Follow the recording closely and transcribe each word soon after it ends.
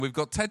We've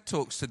got TED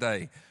Talks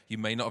today. You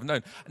may not have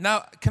known.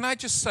 Now, can I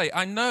just say,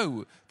 I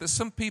know that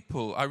some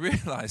people, I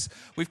realise,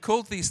 we've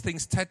called these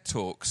things TED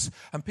Talks,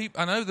 and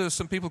I know there are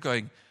some people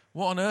going,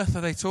 what on earth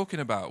are they talking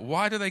about?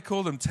 Why do they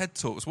call them TED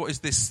Talks? What is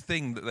this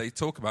thing that they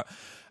talk about?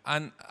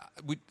 And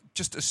we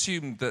just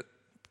assumed that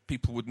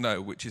people would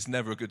know, which is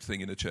never a good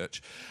thing in a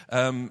church.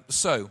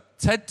 So,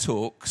 TED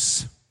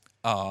Talks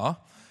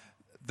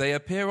they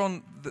appear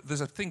on, there's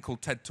a thing called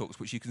TED Talks,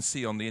 which you can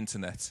see on the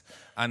internet.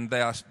 And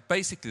they are,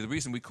 basically, the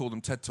reason we call them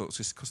TED Talks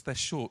is because they're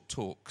short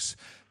talks.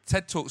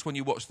 TED Talks, when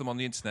you watch them on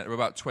the internet, are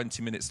about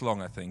 20 minutes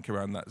long, I think,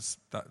 around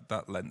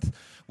that length.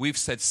 We've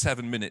said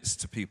 7 minutes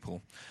to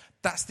people.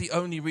 That's the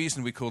only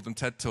reason we call them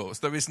TED Talks.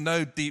 There is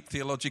no deep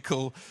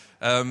theological,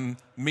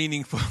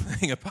 meaningful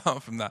thing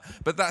apart from that.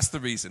 But that's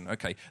the reason,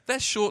 okay. They're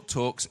short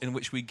talks in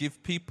which we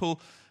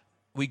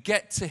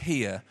get to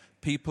hear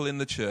people in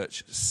the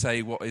church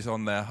say what is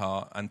on their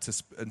heart and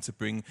to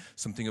bring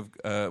something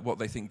of what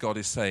they think God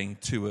is saying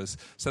to us.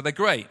 So they're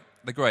great.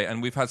 They're great,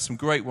 and we've had some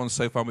great ones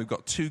so far. We've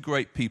got 2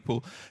 great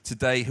people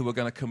today who are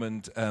going to come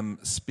and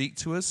speak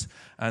to us,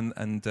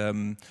 and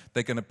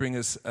they're going to bring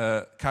us,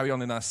 carry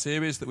on in our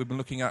series that we've been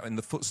looking at in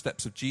the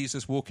footsteps of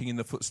Jesus, walking in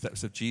the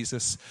footsteps of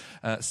Jesus.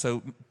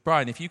 So,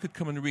 Brian, if you could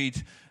come and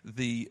read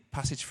the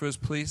passage for us,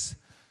 please,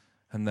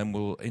 and then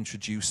we'll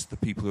introduce the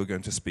people who are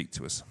going to speak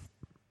to us.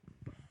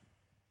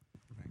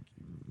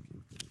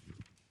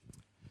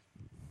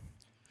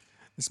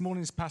 This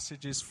morning's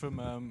passage is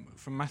from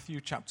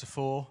Matthew chapter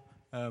 4,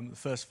 the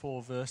first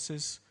 4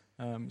 verses.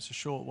 It's a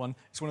short one.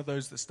 It's one of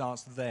those that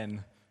starts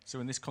then.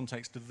 So in this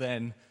context,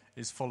 then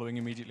is following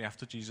immediately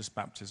after Jesus'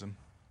 baptism.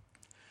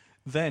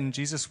 Then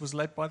Jesus was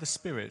led by the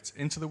Spirit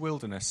into the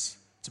wilderness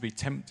to be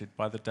tempted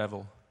by the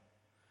devil.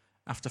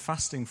 After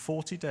fasting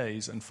 40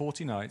 days and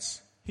 40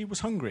 nights, he was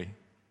hungry.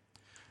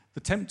 The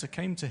tempter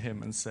came to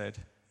him and said,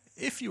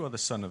 "If you are the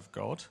Son of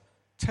God,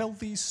 tell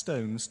these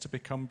stones to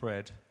become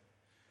bread."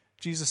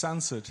 Jesus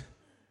answered,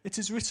 "It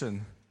is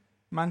written,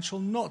 man shall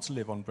not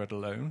live on bread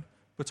alone,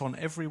 but on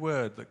every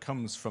word that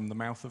comes from the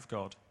mouth of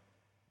God."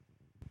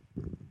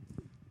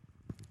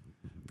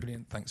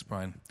 Brilliant, thanks,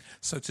 Brian.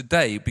 So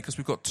today, because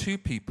we've got 2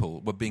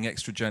 people, we're being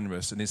extra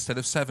generous, and instead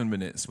of 7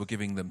 minutes, we're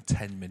giving them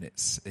 10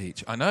 minutes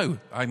each. I know.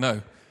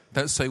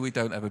 Don't say we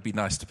don't ever be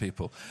nice to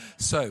people.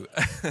 So,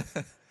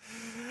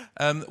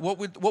 what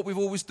we've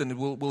always done,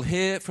 we'll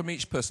hear from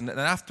each person, and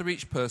after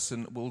each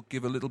person, we'll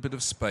give a little bit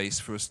of space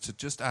for us to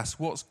just ask,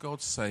 what's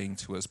God saying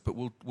to us? But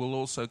we'll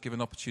also give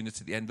an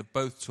opportunity at the end of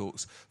both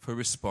talks for a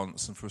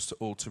response and for us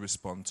all to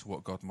respond to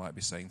what God might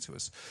be saying to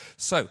us.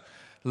 So,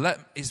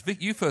 it's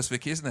you first,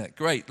 Vicky, isn't it?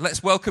 Great.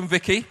 Let's welcome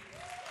Vicky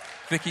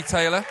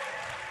Taylor.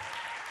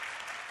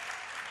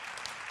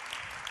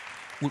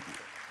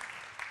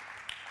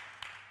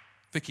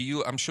 Vicky,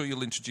 I'm sure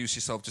you'll introduce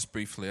yourself just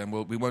briefly, and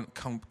we won't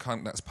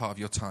count that's part of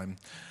your time.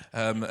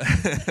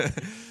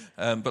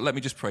 But let me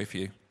just pray for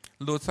you.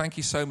 Lord, thank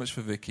you so much for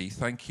Vicky.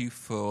 Thank you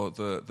for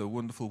the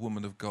wonderful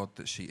woman of God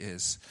that she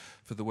is,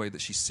 for the way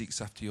that she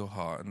seeks after your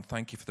heart, and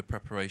thank you for the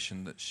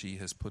preparation that she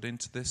has put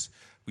into this.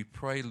 We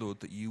pray, Lord,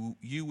 that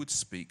you would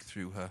speak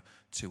through her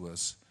to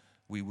us.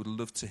 We would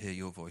love to hear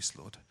your voice,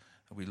 Lord,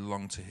 and we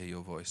long to hear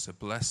your voice. So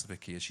bless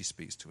Vicky as she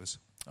speaks to us.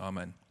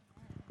 Amen.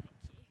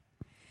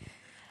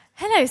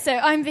 Hello, so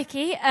I'm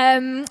Vicky.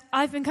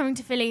 I've been coming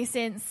to Philly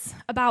since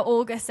about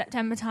August,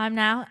 September time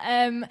now,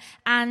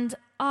 and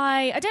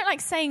I don't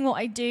like saying what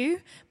I do,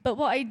 but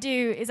what I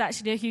do is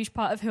actually a huge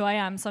part of who I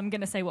am, so I'm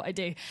going to say what I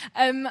do.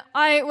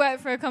 I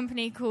work for a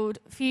company called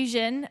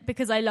Fusion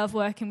because I love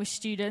working with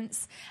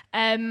students.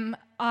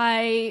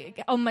 I,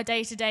 on my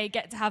day-to-day,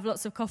 get to have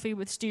lots of coffee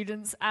with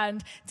students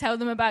and tell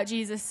them about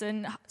Jesus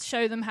and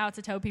show them how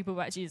to tell people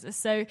about Jesus.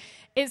 So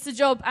it's a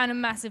job and a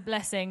massive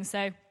blessing,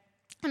 so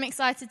I'm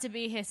excited to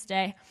be here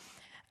today.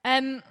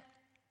 I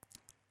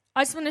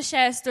just want to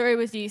share a story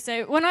with you.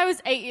 So when I was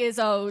 8 years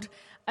old,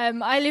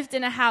 I lived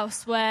in a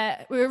house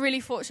where we were really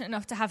fortunate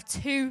enough to have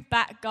 2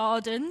 back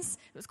gardens.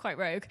 It was quite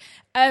rogue.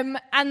 And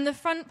the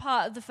front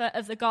part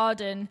of the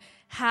garden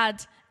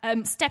had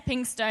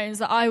stepping stones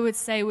that I would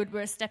say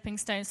were stepping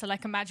stones to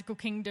like a magical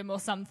kingdom or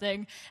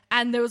something.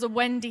 And there was a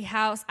Wendy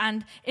house.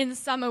 And in the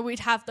summer, we'd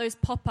have those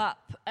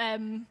pop-up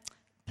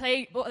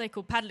what are they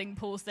called, paddling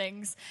pool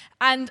things.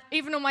 And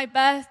even on my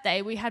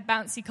birthday, we had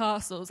bouncy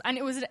castles. And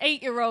it was an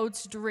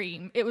 8-year-old's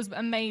dream. It was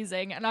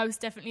amazing. And I was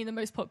definitely the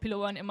most popular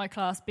one in my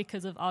class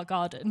because of our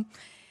garden.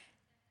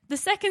 The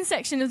second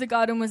section of the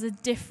garden was a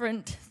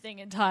different thing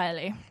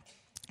entirely.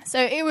 So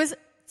it was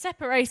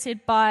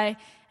separated by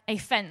a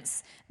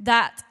fence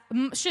that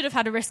should have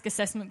had a risk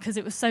assessment because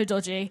it was so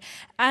dodgy.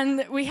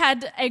 And we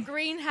had a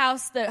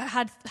greenhouse that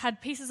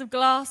had pieces of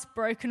glass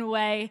broken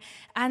away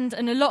and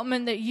an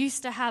allotment that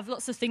used to have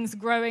lots of things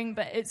growing,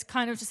 but it's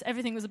kind of just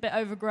everything was a bit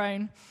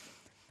overgrown.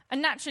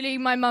 And naturally,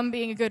 my mum,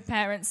 being a good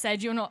parent,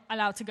 said, "You're not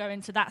allowed to go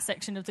into that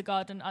section of the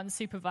garden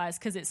unsupervised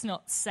because it's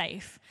not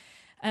safe."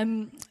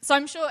 So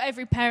I'm sure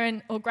every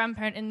parent or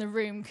grandparent in the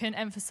room can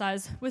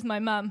emphasize with my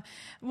mum,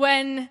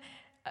 when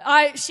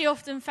she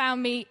often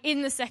found me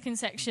in the second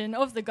section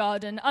of the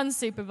garden,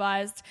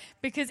 unsupervised,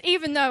 because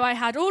even though I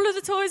had all of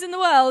the toys in the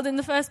world in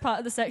the first part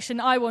of the section,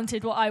 I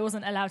wanted what I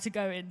wasn't allowed to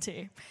go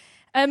into.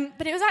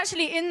 But it was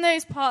actually in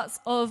those parts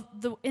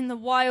in the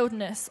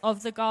wildness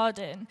of the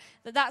garden,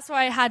 that's where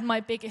I had my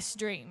biggest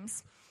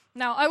dreams.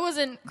 Now, I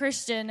wasn't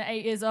Christian at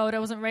 8 years old. I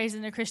wasn't raised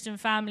in a Christian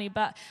family,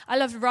 but I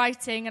loved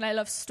writing and I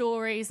loved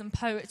stories and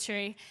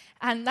poetry.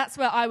 And that's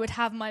where I would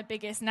have my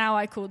biggest, now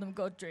I call them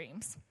God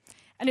dreams.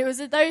 And it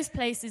was at those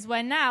places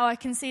where now I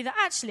can see that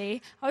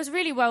actually I was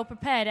really well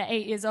prepared at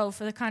 8 years old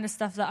for the kind of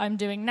stuff that I'm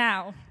doing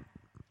now.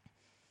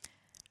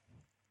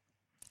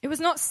 It was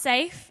not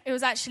safe. It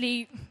was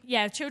actually,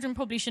 children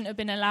probably shouldn't have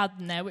been allowed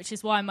in there, which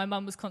is why my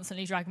mum was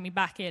constantly dragging me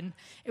back in.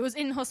 It was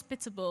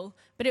inhospitable,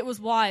 but it was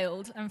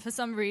wild, and for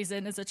some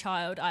reason, as a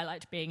child, I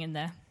liked being in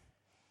there.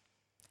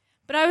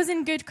 But I was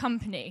in good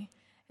company.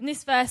 In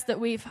this verse that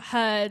we've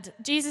heard,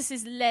 Jesus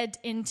is led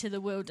into the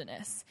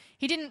wilderness.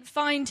 He didn't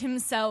find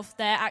himself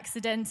there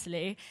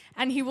accidentally,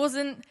 and he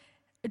wasn't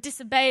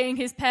disobeying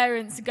his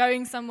parents,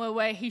 going somewhere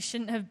where he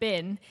shouldn't have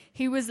been.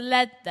 He was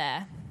led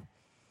there.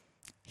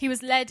 He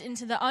was led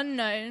into the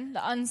unknown,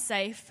 the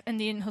unsafe, and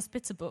the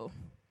inhospitable.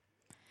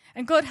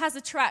 And God has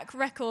a track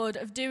record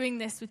of doing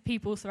this with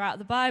people throughout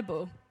the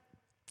Bible.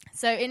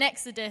 So in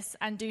Exodus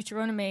and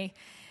Deuteronomy,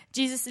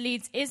 God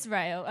leads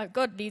Israel,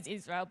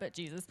 but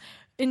Jesus,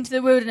 into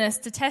the wilderness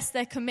to test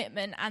their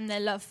commitment and their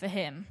love for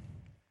him.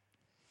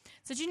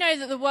 So do you know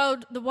that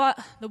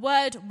the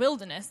word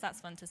wilderness,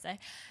 that's fun to say,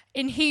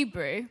 in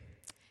Hebrew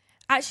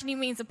actually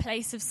means a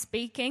place of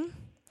speaking.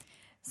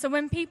 So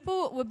when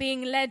people were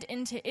being led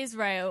into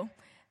Israel,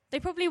 they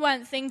probably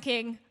weren't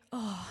thinking,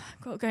 I've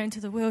got to go into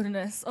the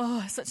wilderness.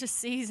 It's such a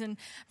season.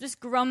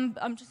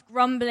 I'm just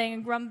grumbling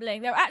and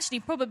grumbling. They were actually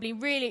probably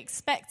really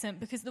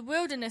expectant because the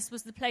wilderness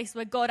was the place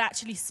where God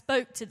actually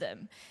spoke to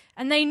them.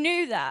 And they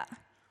knew that.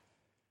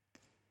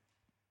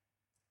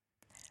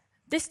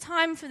 This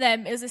time for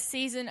them is a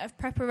season of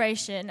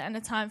preparation and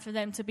a time for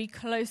them to be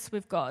close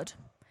with God.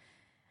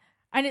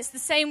 And it's the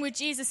same with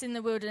Jesus in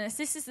the wilderness.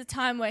 This is the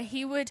time where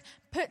he would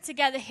put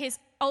together his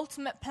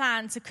ultimate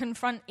plan to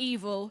confront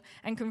evil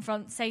and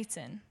confront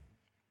Satan.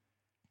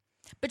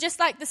 But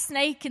just like the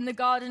snake in the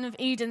Garden of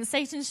Eden,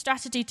 Satan's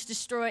strategy to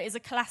destroy is a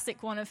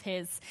classic one of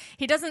his.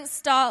 He doesn't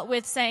start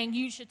with saying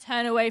you should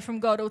turn away from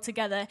God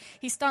altogether.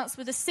 He starts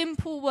with a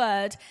simple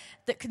word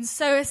that can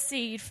sow a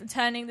seed for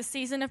turning the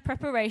season of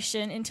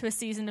preparation into a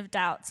season of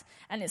doubt.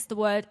 And it's the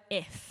word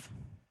if.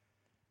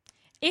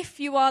 If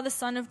you are the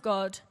Son of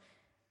God,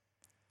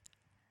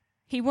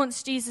 he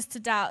wants Jesus to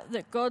doubt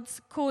that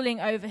God's calling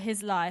over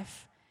his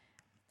life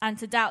and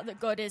to doubt that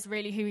God is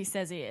really who he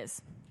says he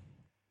is.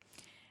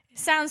 It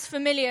sounds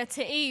familiar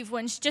to Eve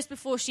when just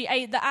before she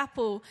ate the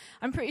apple.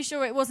 I'm pretty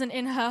sure it wasn't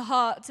in her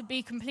heart to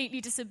be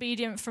completely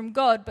disobedient from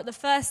God, but the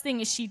first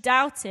thing is she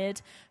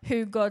doubted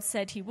who God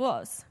said he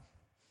was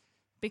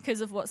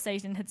because of what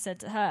Satan had said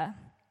to her.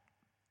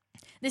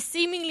 This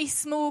seemingly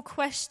small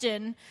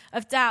question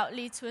of doubt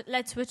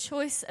led to a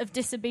choice of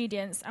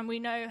disobedience, and we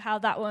know how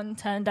that one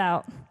turned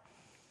out.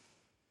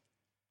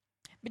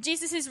 But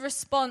Jesus'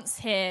 response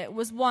here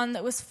was one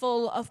that was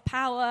full of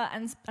power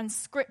and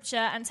scripture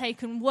and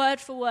taken word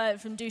for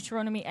word from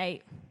Deuteronomy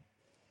 8.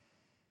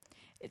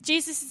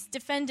 Jesus'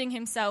 defending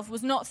himself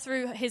was not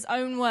through his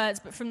own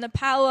words, but from the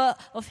power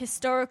of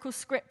historical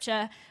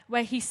scripture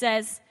where he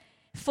says,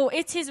 "For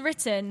it is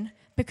written,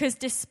 because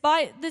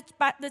despite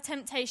the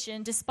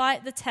temptation,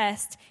 despite the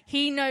test,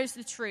 he knows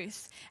the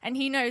truth, and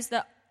he knows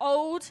that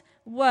old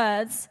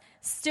words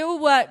still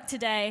work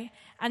today,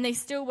 and they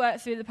still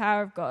work through the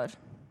power of God."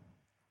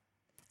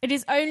 It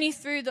is only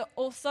through the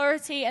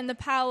authority and the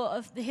power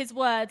of his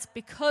words,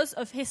 because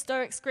of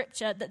historic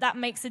scripture, that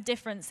makes a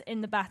difference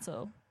in the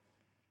battle.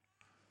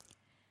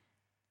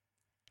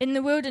 In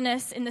the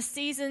wilderness, in the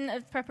season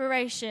of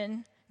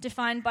preparation,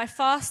 defined by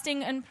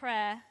fasting and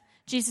prayer,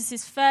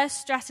 Jesus' first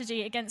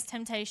strategy against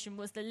temptation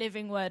was the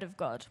living word of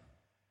God.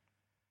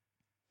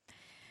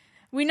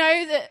 We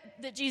know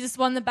that Jesus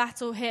won the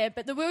battle here,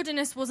 but the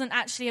wilderness wasn't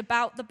actually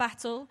about the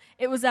battle.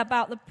 It was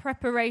about the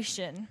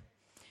preparation.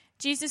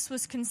 Jesus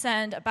was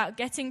concerned about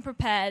getting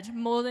prepared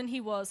more than he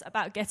was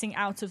about getting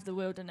out of the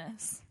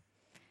wilderness.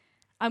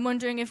 I'm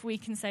wondering if we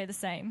can say the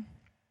same.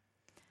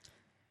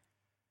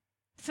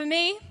 For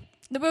me,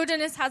 the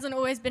wilderness hasn't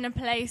always been a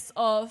place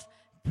of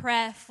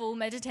prayerful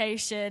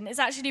meditation. It's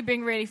actually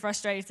been really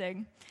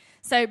frustrating.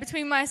 So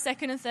between my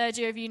second and third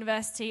year of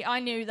university, I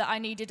knew that I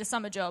needed a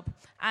summer job.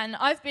 And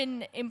I've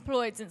been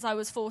employed since I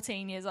was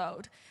 14 years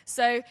old.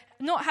 So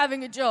not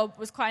having a job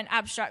was quite an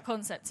abstract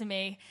concept to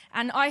me.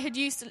 And I had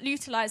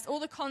utilized all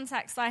the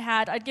contacts I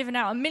had. I'd given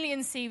out 1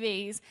 million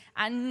CVs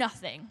and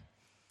nothing.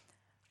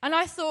 And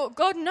I thought,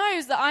 God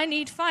knows that I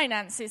need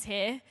finances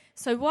here,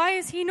 so why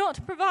is he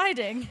not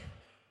providing?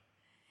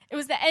 It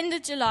was the end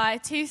of July,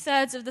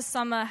 2/3 of the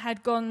summer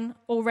had gone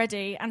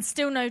already, and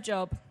still no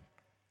job.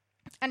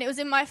 And it was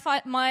in my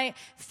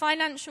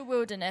financial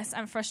wilderness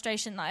and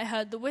frustration that I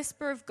heard the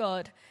whisper of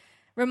God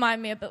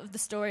remind me of the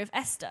story of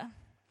Esther.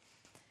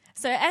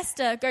 So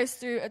Esther goes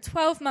through a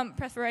 12-month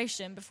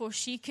preparation before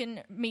she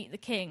can meet the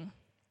king.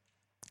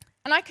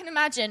 And I can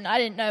imagine, I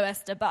didn't know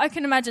Esther, but I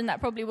can imagine that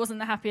probably wasn't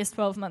the happiest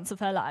 12 months of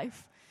her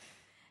life.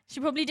 She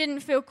probably didn't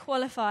feel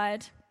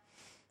qualified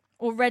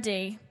or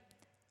ready,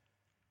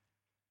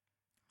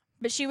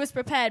 but she was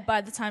prepared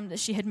by the time that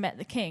she had met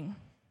the king.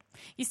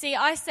 You see,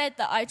 I said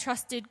that I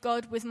trusted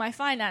God with my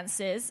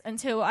finances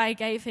until I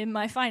gave him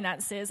my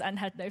finances and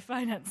had no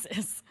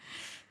finances.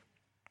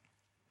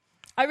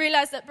 I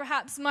realized that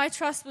perhaps my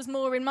trust was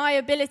more in my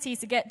ability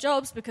to get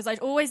jobs because I'd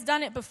always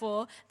done it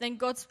before than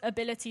God's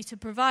ability to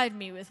provide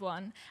me with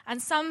one.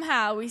 And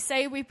somehow we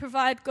say we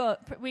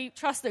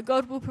trust that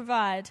God will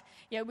provide,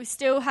 yet we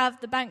still have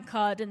the bank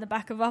card in the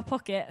back of our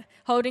pocket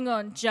holding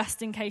on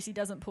just in case he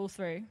doesn't pull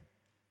through.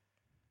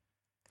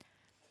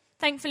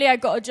 Thankfully, I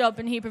got a job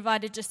and he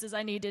provided just as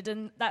I needed,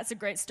 and that's a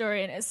great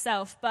story in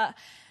itself. But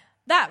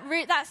that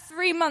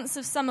 3 months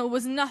of summer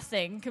was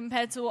nothing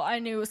compared to what I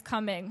knew was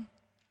coming.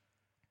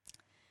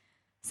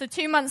 So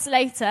 2 months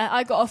later,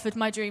 I got offered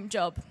my dream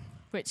job,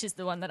 which is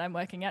the one that I'm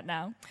working at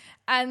now.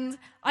 And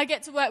I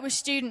get to work with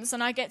students,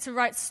 and I get to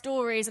write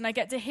stories, and I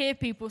get to hear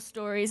people's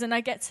stories, and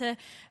I get to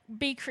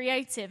be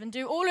creative and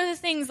do all of the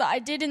things that I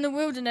did in the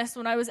wilderness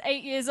when I was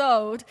 8 years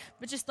old,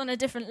 but just on a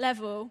different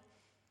level.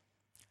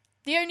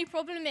 The only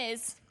problem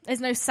is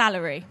there's no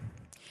salary.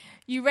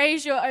 You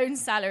raise your own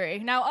salary.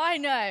 Now, I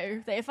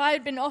know that if I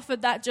had been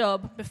offered that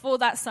job before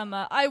that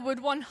summer, I would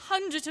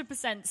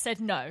 100% said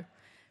no.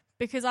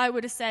 Because I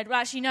would have said, well,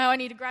 actually, no, I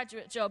need a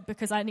graduate job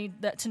because I need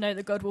to know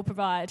that God will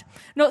provide.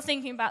 Not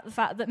thinking about the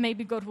fact that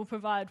maybe God will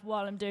provide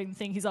while I'm doing the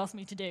thing he's asked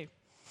me to do.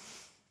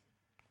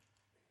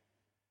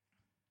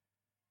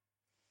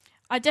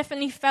 I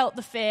definitely felt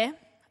the fear.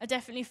 I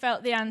definitely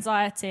felt the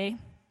anxiety.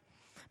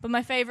 But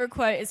my favorite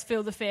quote is,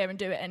 feel the fear and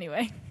do it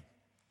anyway.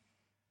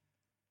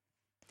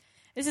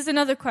 This is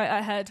another quote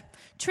I heard.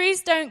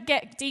 Trees don't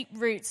get deep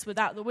roots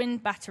without the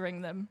wind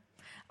battering them.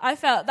 I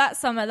felt that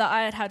summer that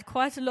I had had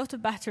quite a lot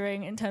of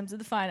battering in terms of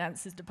the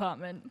finances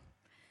department.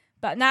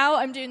 But now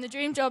I'm doing the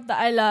dream job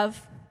that I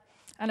love,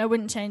 and I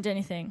wouldn't change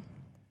anything.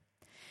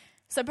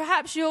 So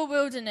perhaps your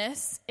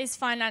wilderness is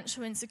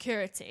financial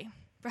insecurity.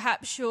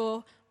 Perhaps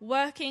you're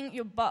working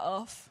your butt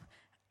off,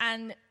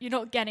 and you're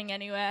not getting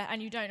anywhere,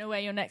 and you don't know where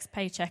your next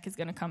paycheck is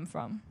going to come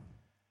from.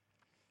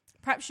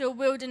 Perhaps your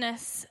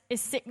wilderness is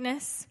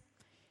sickness.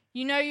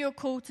 You know you're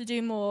called to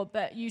do more,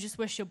 but you just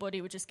wish your body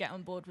would just get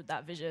on board with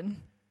that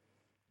vision.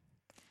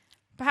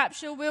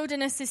 Perhaps your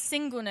wilderness is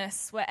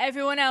singleness, where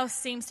everyone else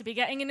seems to be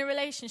getting in a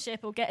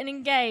relationship or getting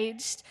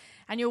engaged,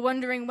 and you're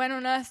wondering when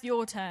on earth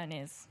your turn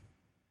is.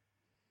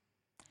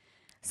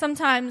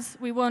 Sometimes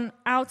we want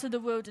out of the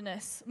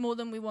wilderness more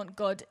than we want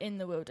God in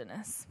the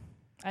wilderness.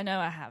 I know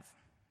I have.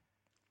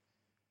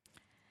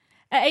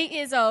 At 8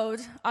 years old,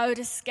 I would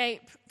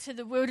escape to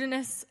the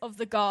wilderness of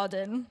the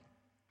garden.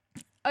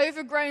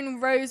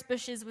 Overgrown rose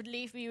bushes would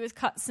leave me with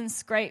cuts and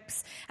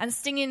scrapes, and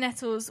stinging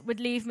nettles would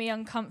leave me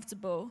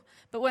uncomfortable.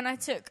 But when I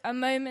took a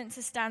moment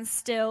to stand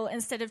still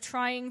instead of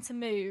trying to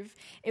move,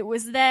 it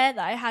was there that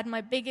I had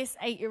my biggest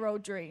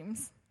 8-year-old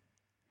dreams.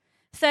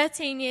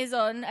 13 years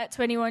on, at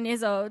 21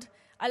 years old,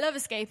 I love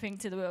escaping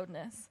to the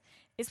wilderness.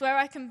 It's where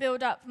I can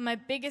build up my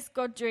biggest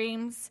God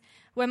dreams,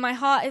 where my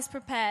heart is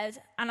prepared,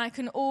 and I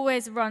can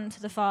always run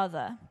to the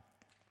Father.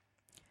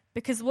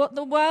 Because what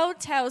the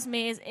world tells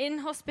me is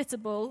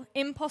inhospitable,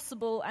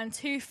 impossible, and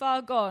too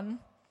far gone,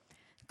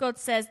 God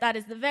says that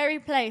is the very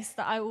place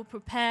that I will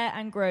prepare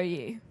and grow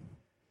you.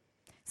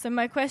 So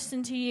my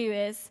question to you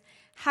is,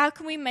 how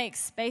can we make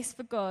space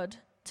for God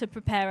to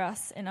prepare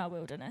us in our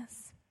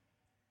wilderness?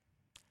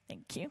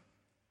 Thank you.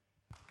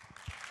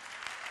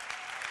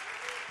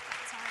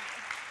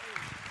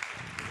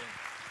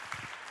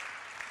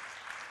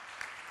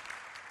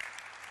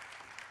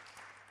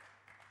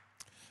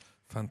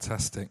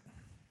 Fantastic.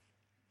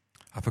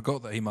 I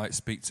forgot that he might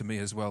speak to me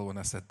as well when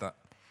I said that.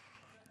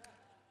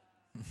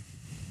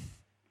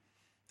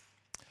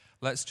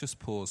 Let's just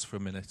pause for a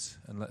minute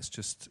and let's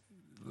just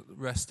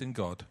rest in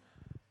God.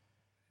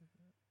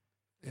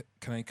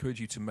 Can I encourage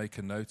you to make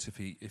a note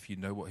if you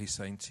know what he's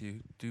saying to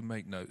you? Do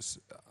make notes.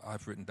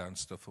 I've written down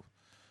stuff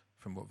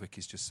from what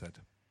Vicky's just said.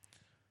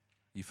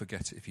 You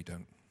forget it if you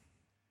don't.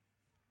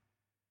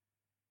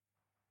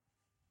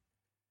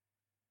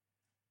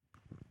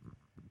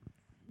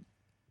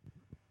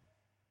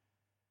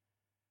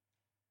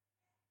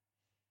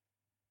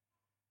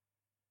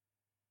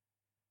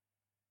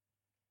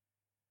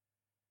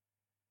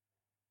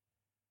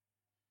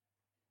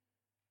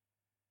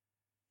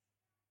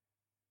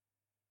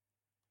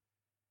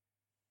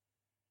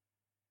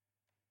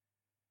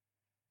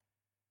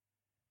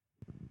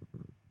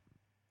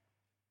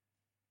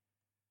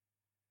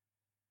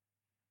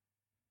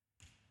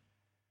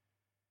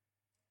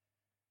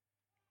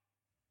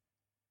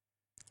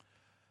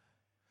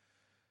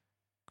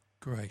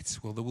 Great.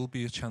 Well, there will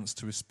be a chance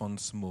to respond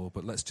some more,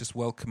 but let's just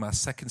welcome our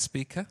second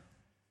speaker,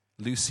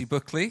 Lucy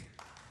Buckley.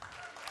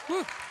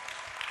 Woo.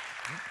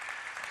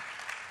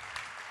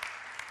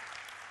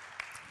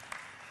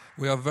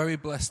 We are very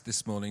blessed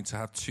this morning to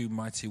have two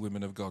mighty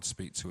women of God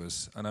speak to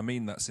us, and I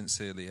mean that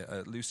sincerely.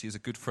 Lucy is a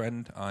good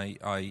friend.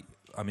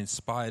 I'm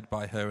inspired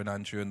by her and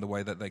Andrew and the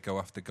way that they go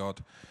after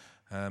God.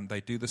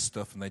 They do the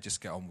stuff and they just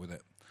get on with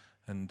it,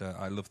 and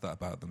I love that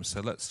about them. So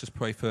let's just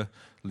pray for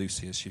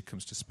Lucy as she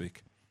comes to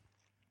speak.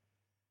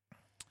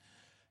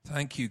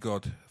 Thank you,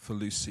 God, for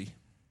Lucy.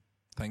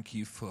 Thank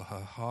you for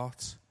her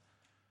heart,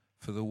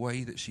 for the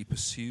way that she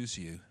pursues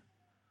you,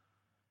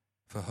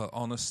 for her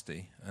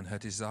honesty and her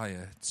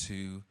desire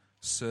to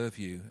serve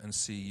you and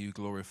see you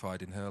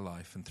glorified in her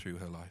life and through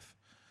her life.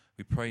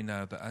 We pray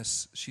now that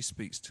as she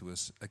speaks to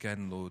us,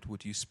 again, Lord,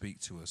 would you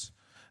speak to us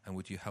and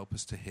would you help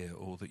us to hear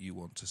all that you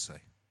want to say?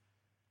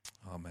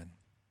 Amen.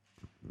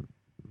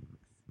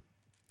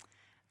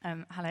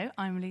 Hello,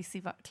 I'm Lucy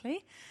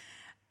Buckley,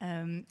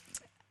 and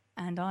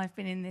I've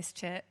been in this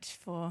church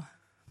for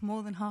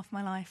more than half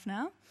my life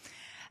now,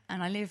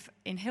 and I live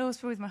in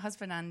Hillsborough with my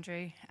husband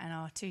Andrew and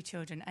our two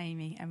children,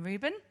 Amy and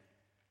Reuben.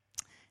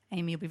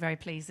 Amy will be very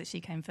pleased that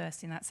she came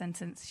first in that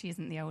sentence. She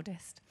isn't the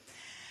oldest.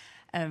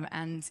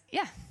 And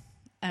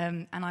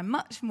I'm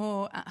much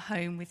more at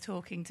home with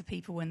talking to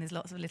people when there's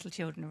lots of little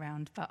children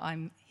around, but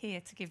I'm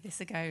here to give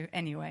this a go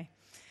anyway.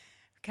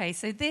 Okay,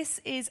 so this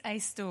is a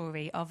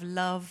story of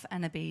love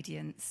and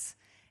obedience.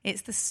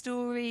 It's the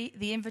story,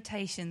 the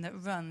invitation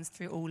that runs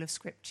through all of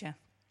Scripture.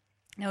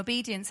 Now,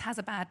 obedience has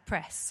a bad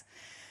press.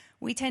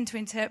 We tend to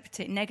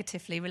interpret it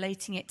negatively,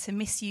 relating it to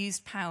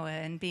misused power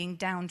and being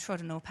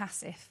downtrodden or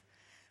passive.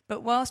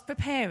 But whilst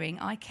preparing,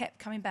 I kept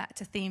coming back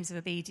to themes of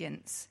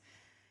obedience.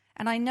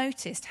 And I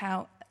noticed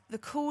how the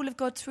call of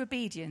God to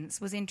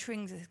obedience was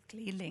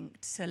intrinsically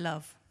linked to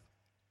love.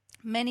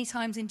 Many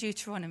times in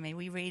Deuteronomy,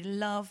 we read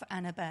love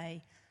and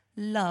obey,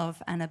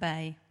 love and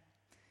obey.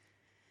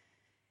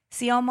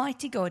 See, our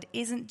mighty God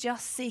isn't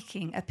just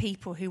seeking a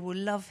people who will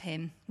love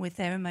him with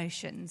their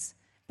emotions,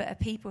 but a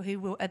people who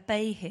will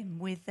obey him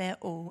with their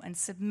all and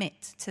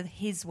submit to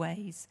his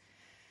ways,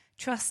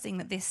 trusting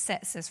that this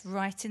sets us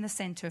right in the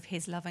centre of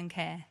his love and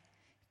care,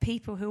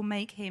 people who will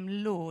make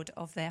him Lord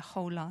of their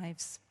whole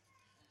lives.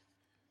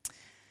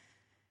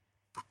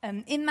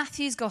 In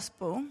Matthew's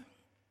Gospel,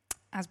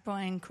 as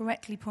Brian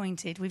correctly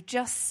pointed, we've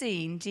just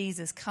seen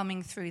Jesus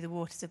coming through the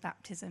waters of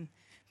baptism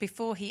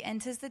before he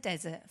enters the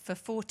desert for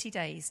 40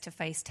 days to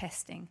face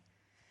testing.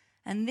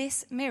 And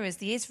this mirrors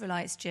the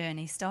Israelites'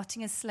 journey,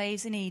 starting as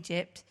slaves in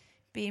Egypt,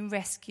 being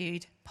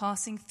rescued,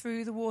 passing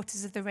through the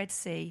waters of the Red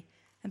Sea,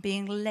 and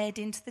being led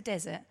into the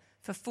desert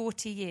for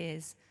 40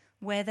 years,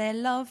 where their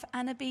love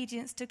and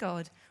obedience to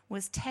God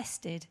was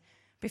tested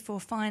before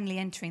finally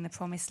entering the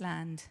promised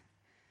land.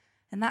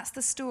 And that's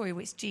the story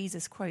which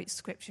Jesus quotes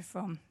scripture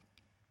from.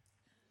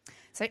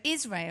 So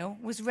Israel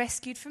was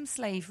rescued from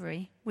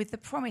slavery with the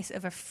promise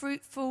of a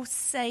fruitful,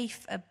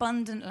 safe,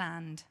 abundant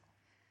land,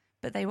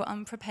 but they were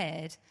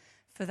unprepared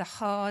for the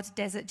hard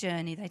desert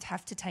journey they'd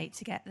have to take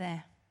to get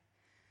there.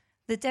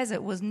 The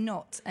desert was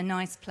not a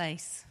nice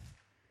place.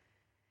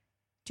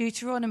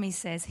 Deuteronomy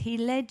says, he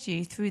led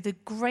you through the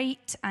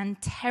great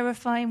and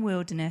terrifying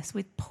wilderness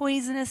with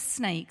poisonous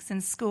snakes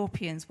and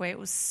scorpions where it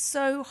was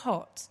so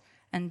hot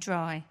and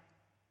dry.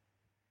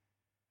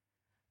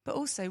 But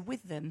also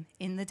with them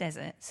in the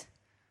desert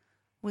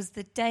was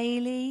the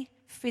daily,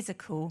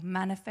 physical,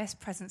 manifest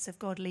presence of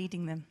God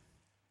leading them.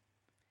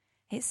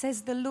 It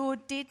says the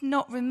Lord did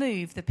not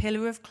remove the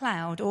pillar of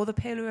cloud or the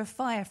pillar of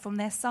fire from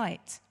their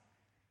sight.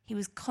 He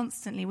was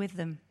constantly with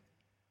them.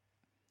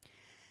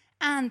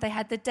 And they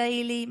had the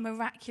daily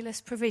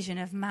miraculous provision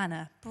of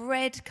manna.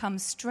 Bread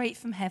comes straight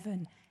from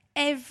heaven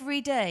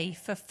every day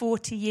for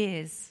 40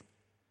 years.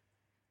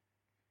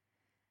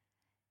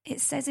 It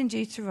says in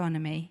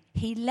Deuteronomy,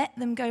 he let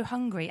them go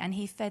hungry and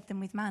he fed them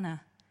with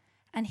manna.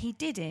 And he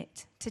did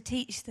it to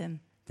teach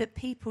them that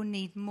people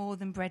need more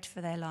than bread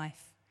for their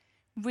life.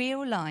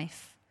 Real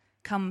life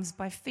comes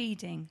by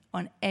feeding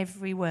on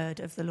every word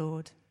of the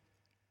Lord.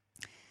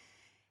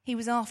 He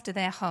was after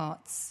their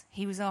hearts.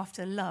 He was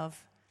after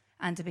love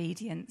and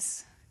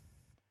obedience.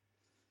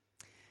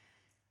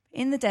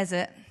 In the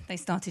desert, they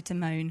started to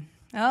moan.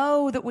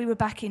 Oh, that we were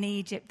back in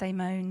Egypt, they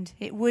moaned.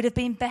 It would have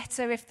been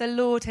better if the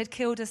Lord had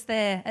killed us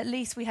there. At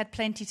least we had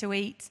plenty to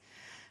eat.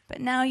 But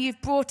now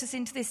you've brought us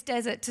into this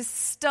desert to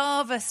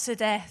starve us to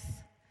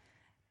death.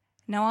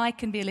 Now, I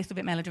can be a little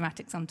bit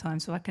melodramatic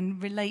sometimes, so I can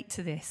relate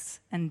to this.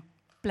 And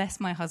bless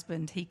my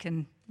husband, he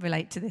can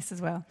relate to this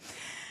as well,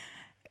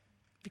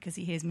 because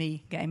he hears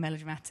me getting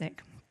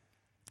melodramatic.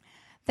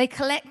 They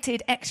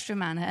collected extra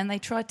manna and they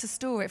tried to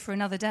store it for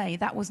another day.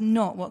 That was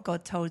not what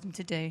God told them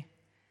to do.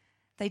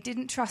 They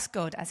didn't trust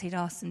God as he'd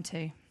asked them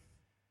to.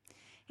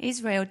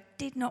 Israel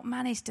did not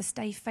manage to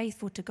stay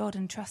faithful to God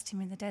and trust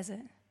him in the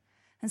desert.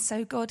 And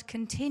so God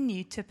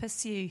continued to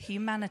pursue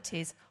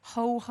humanity's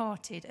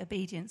wholehearted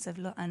obedience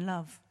and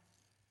love.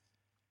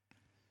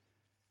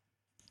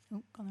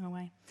 Oh, gone the wrong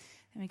way.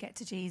 Then we get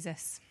to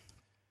Jesus.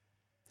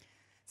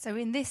 So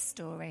in this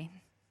story,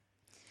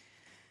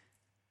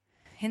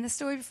 in the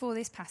story before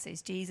this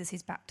passage, Jesus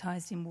is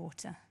baptized in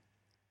water.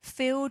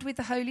 filled with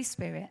the Holy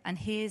Spirit, and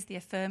hears the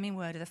affirming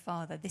word of the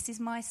Father, "This is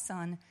my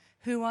Son,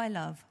 who I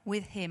love.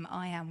 With him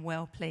I am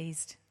well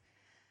pleased."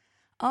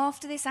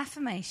 After this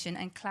affirmation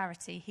and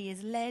clarity, he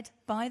is led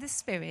by the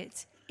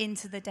Spirit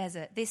into the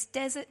desert. This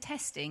desert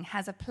testing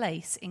has a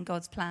place in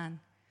God's plan.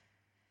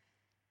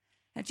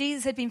 Now,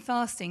 Jesus had been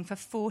fasting for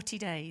 40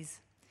 days.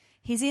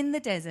 He's in the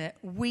desert,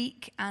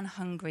 weak and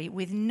hungry,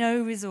 with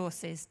no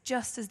resources,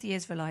 just as the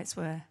Israelites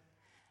were.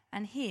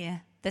 And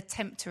here, the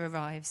tempter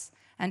arrives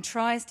and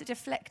tries to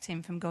deflect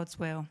him from God's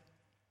will.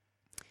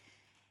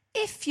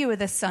 "If you are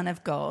the Son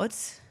of God,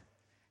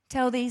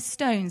 tell these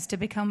stones to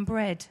become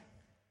bread."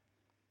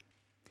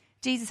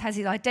 Jesus has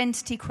his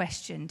identity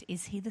questioned.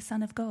 Is he the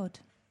Son of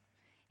God?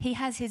 He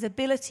has his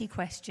ability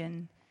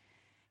questioned.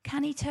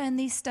 Can he turn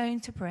these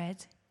stones to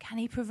bread? Can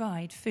he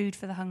provide food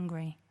for the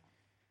hungry?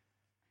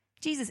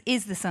 Jesus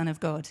is the Son of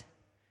God.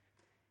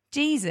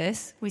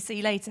 Jesus, we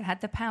see later,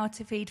 had the power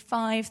to feed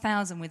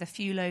 5,000 with a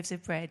few loaves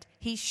of bread.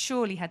 He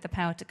surely had the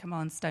power to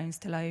command stones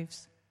to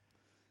loaves.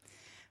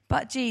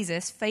 But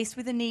Jesus, faced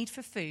with a need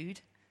for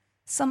food,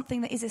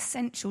 something that is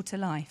essential to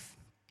life,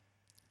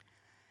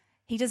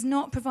 he does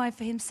not provide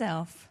for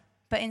himself,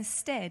 but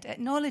instead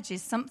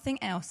acknowledges something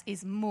else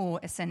is more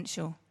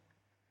essential.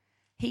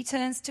 He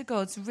turns to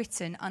God's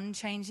written,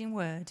 unchanging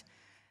word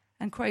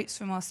and quotes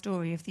from our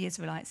story of the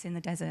Israelites in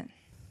the desert.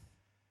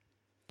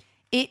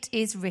 "It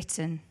is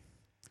written,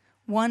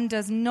 one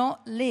does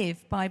not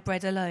live by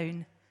bread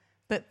alone,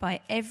 but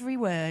by every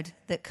word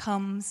that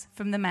comes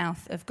from the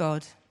mouth of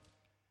God."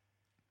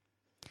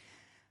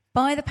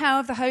 By the power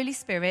of the Holy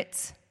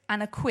Spirit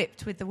and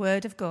equipped with the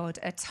word of God,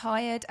 a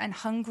tired and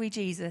hungry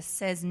Jesus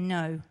says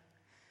no.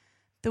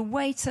 The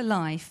way to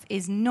life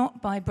is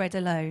not by bread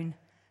alone,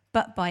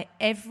 but by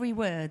every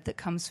word that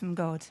comes from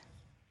God.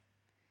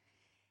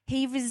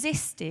 He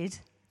resisted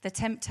the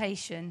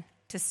temptation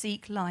to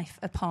seek life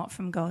apart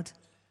from God.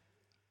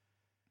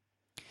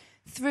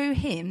 Through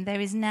him, there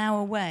is now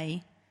a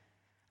way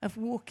of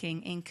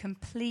walking in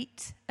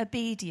complete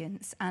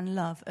obedience and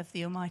love of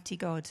the Almighty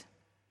God.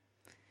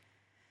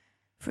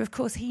 For, of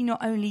course, he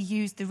not only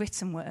used the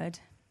written word,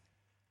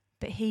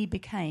 but he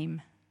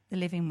became the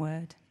living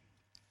word.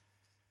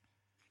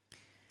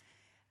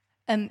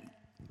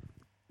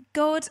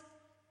 God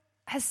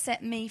has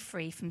set me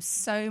free from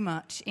so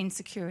much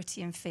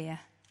insecurity and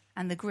fear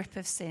and the grip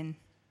of sin.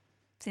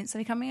 Since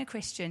becoming a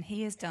Christian,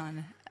 he has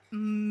done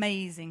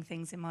amazing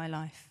things in my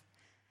life.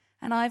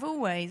 And I've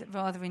always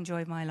rather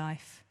enjoyed my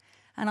life.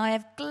 And I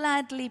have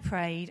gladly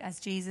prayed, as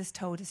Jesus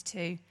told us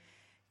to,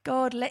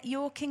 "God, let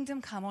your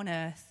kingdom come on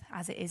earth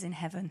as it is in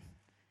heaven."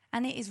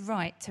 And it is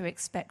right to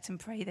expect and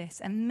pray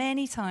this. And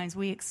many times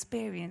we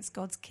experience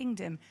God's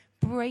kingdom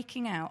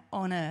breaking out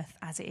on earth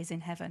as it is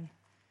in heaven.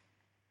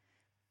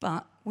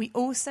 But we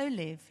also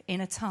live in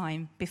a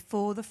time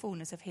before the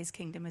fullness of his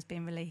kingdom has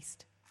been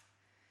released.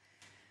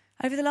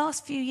 Over the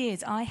last few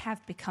years, I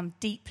have become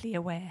deeply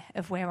aware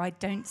of where I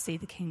don't see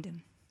the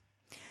kingdom.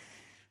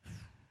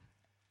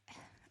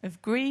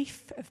 Of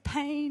grief, of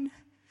pain,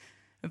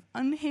 of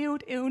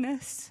unhealed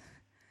illness,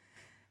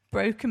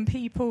 broken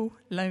people,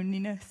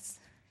 loneliness,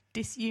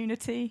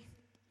 disunity,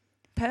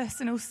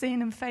 personal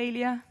sin and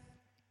failure.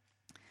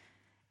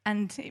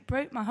 And it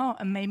broke my heart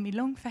and made me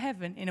long for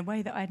heaven in a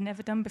way that I'd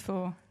never done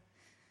before.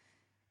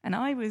 And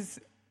I was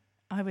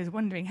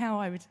wondering how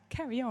I would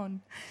carry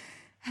on,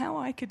 how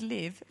I could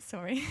live,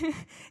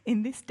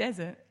 in this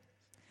desert,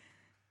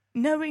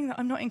 knowing that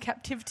I'm not in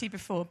captivity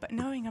before, but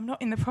knowing I'm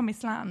not in the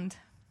promised land.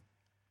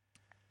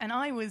 And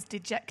I was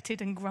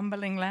dejected and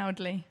grumbling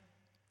loudly,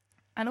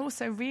 and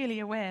also really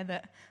aware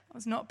that I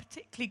was not a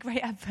particularly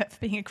great advert for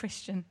being a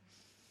Christian.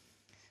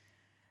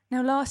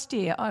 Now, last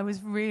year, I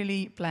was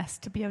really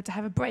blessed to be able to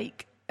have a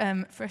break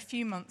for a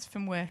few months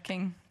from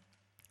working.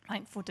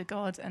 Thankful to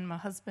God and my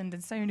husband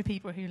and so many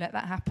people who let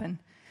that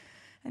happen.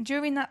 And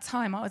during that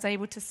time, I was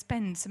able to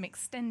spend some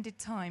extended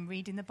time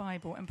reading the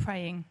Bible and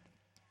praying.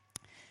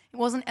 It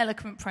wasn't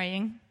eloquent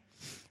praying,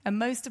 and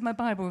most of my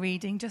Bible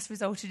reading just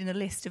resulted in a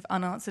list of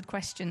unanswered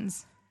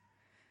questions.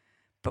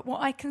 But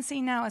what I can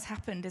see now has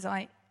happened is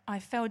I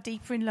fell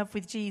deeper in love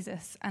with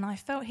Jesus, and I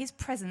felt his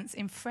presence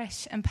in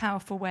fresh and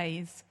powerful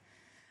ways.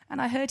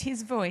 And I heard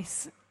his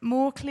voice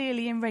more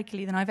clearly and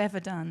regularly than I've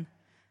ever done,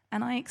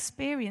 and I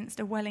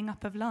experienced a welling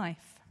up of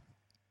life.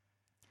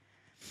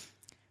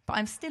 But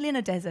I'm still in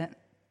a desert.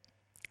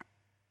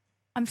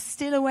 I'm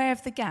still aware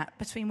of the gap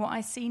between what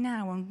I see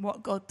now and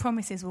what God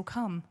promises will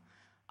come.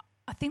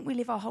 I think we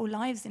live our whole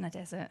lives in a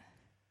desert.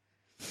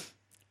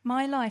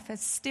 My life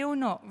has still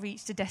not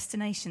reached a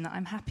destination that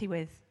I'm happy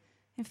with.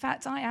 In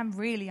fact, I am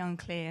really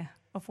unclear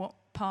of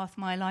what path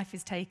my life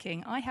is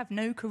taking. I have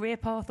no career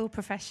path or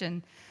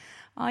profession.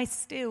 I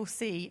still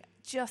see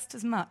just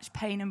as much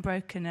pain and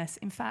brokenness.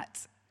 In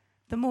fact,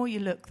 the more you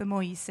look, the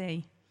more you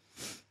see.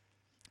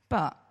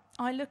 But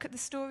I look at the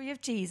story of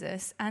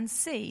Jesus and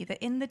see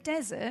that in the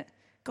desert,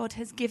 God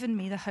has given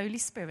me the Holy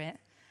Spirit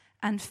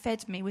and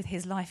fed me with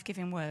his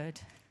life-giving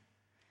word.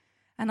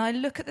 And I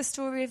look at the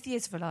story of the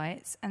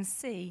Israelites and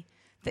see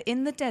that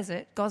in the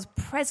desert, God's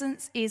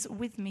presence is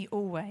with me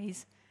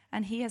always,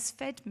 and he has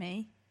fed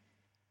me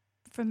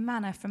from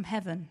manna from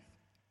heaven.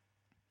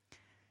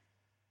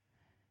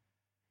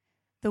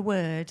 The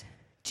Word,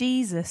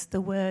 Jesus,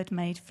 the Word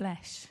made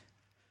flesh.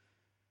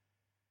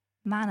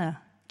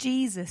 Manna,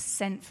 Jesus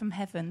sent from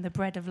heaven, the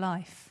bread of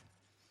life.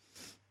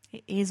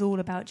 It is all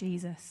about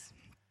Jesus.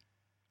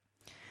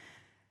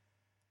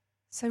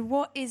 So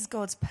what is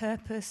God's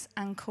purpose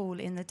and call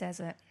in the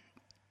desert?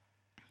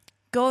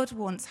 God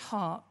wants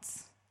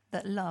hearts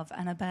that love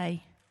and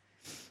obey.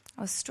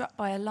 I was struck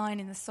by a line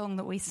in the song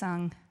that we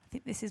sang. I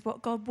think this is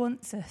what God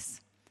wants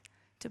us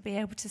to be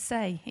able to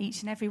say,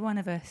 each and every one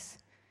of us.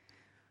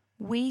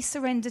 We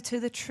surrender to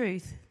the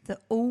truth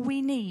that all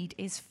we need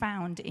is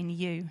found in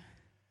you.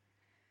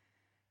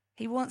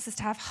 He wants us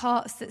to have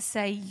hearts that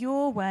say,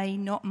 your way,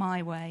 not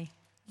my way.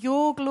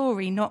 Your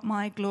glory, not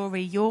my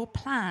glory. Your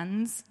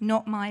plans,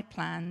 not my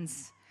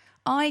plans.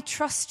 I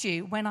trust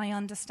you when I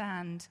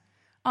understand.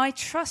 I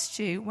trust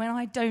you when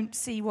I don't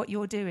see what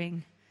you're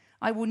doing.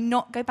 I will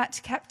not go back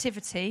to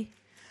captivity.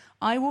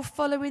 I will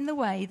follow in the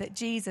way that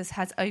Jesus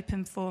has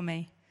opened for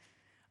me.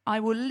 I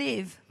will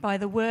live by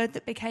the word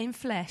that became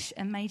flesh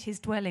and made his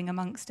dwelling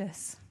amongst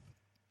us.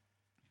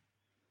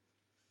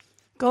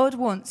 God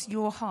wants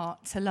your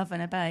heart to love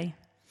and obey.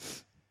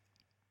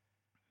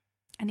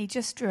 And he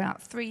just drew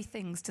out 3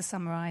 things to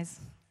summarize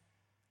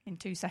in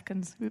 2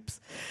 seconds.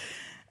 Oops.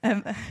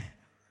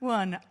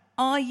 1,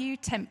 are you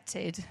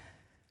tempted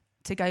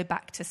to go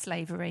back to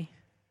slavery?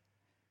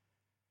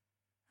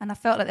 And I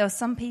felt like there were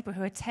some people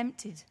who are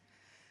tempted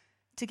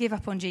to give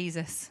up on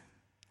Jesus.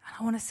 And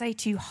I want to say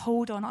to you,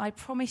 hold on. I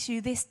promise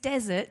you this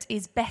desert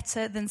is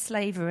better than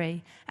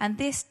slavery. And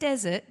this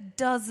desert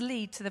does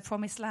lead to the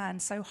promised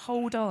land. So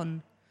hold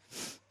on.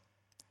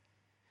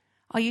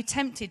 Are you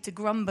tempted to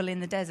grumble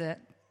in the desert?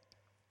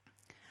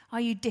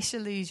 Are you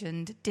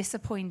disillusioned,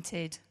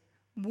 disappointed,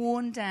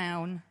 worn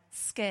down,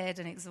 scared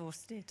and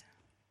exhausted?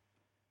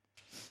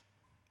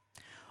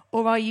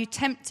 Or are you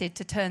tempted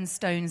to turn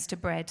stones to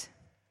bread?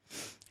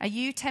 Are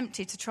you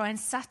tempted to try and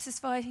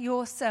satisfy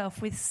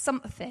yourself with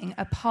something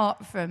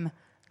apart from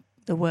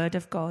the Word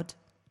of God?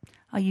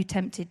 Are you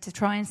tempted to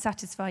try and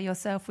satisfy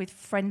yourself with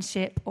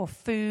friendship or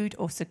food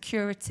or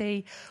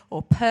security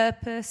or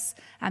purpose,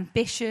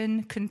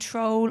 ambition,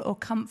 control or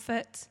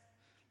comfort?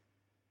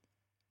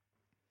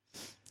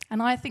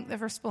 And I think the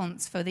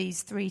response for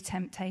these 3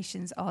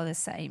 temptations are the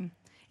same.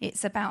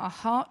 It's about a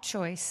heart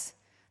choice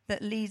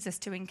that leads us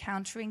to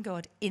encountering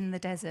God in the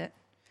desert.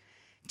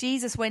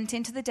 Jesus went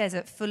into the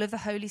desert full of the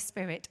Holy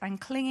Spirit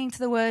and clinging to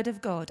the Word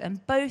of God,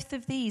 and both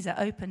of these are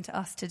open to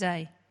us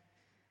today.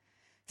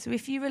 So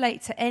if you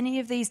relate to any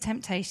of these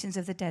temptations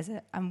of the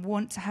desert and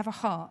want to have a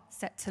heart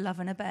set to love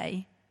and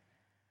obey,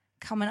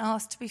 come and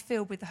ask to be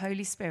filled with the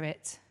Holy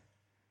Spirit.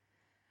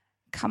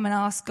 Come and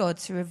ask God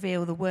to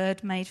reveal the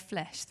Word made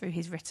flesh through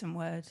his written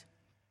word.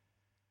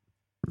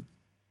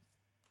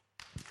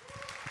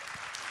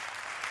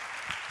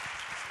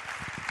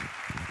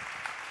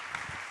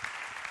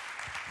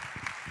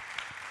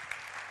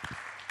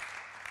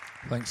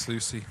 Thanks,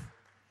 Lucy.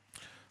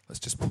 Let's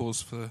just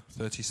pause for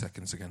 30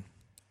 seconds again.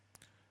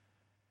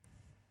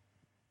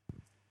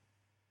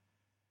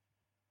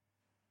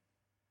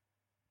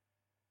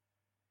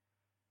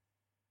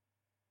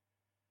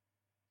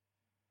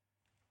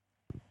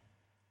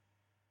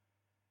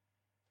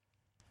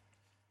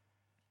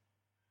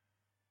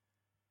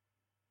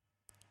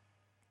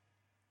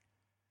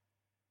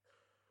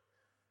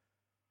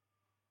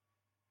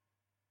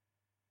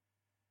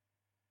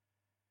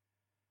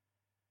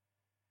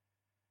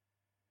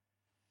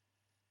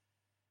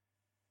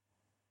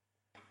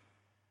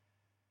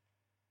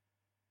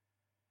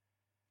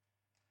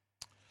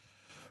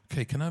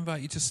 Okay, can I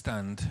invite you to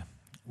stand?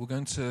 We're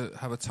going to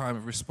have a time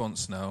of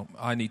response now.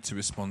 I need to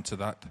respond to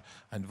that.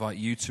 I invite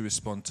you to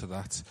respond to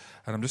that.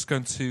 And I'm just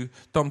going to...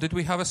 Dom, did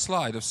we have a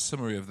slide, a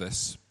summary of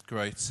this?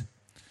 Great.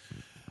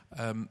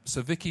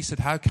 So Vicky said,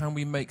 how can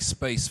we make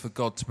space for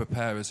God to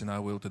prepare us in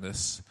our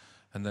wilderness?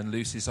 And then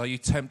Lucy's, are you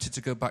tempted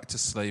to go back to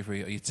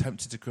slavery? Are you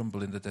tempted to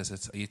grumble in the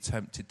desert? Are you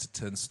tempted to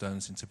turn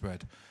stones into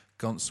bread?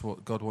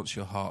 God wants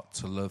your heart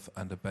to love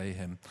and obey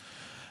him.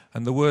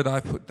 And the word I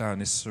put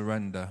down is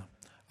surrender.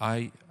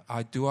 I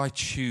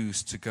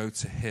choose to go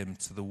to him,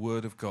 to the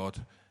word of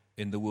God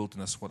in the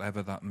wilderness,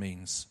 whatever that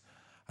means.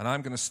 And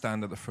I'm going to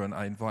stand at the front.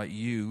 I invite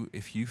you,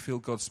 if you feel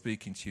God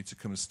speaking to you, to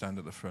come and stand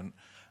at the front.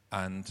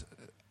 And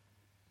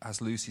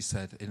as Lucy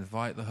said,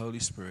 invite the Holy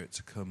Spirit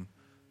to come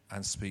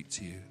and speak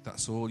to you.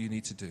 That's all you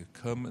need to do.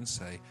 Come and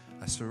say,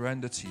 I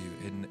surrender to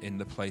you in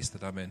the place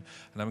that I'm in.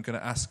 And I'm going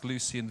to ask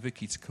Lucy and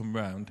Vicky to come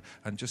round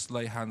and just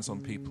lay hands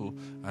on people,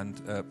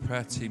 and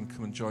prayer team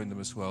come and join them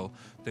as well.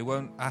 They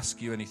won't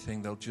ask you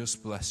anything. They'll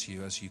just bless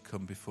you as you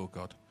come before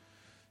God.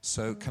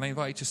 So can I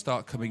invite you to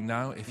start coming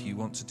now if you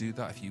want to do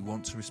that, if you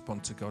want to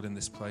respond to God in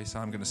this place.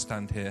 I'm going to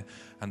stand here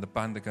and the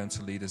band are going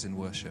to lead us in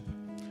worship.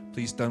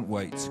 Please don't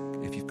wait.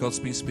 If God's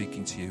been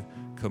speaking to you,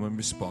 come and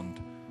respond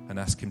and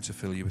ask him to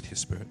fill you with His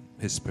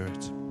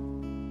Spirit.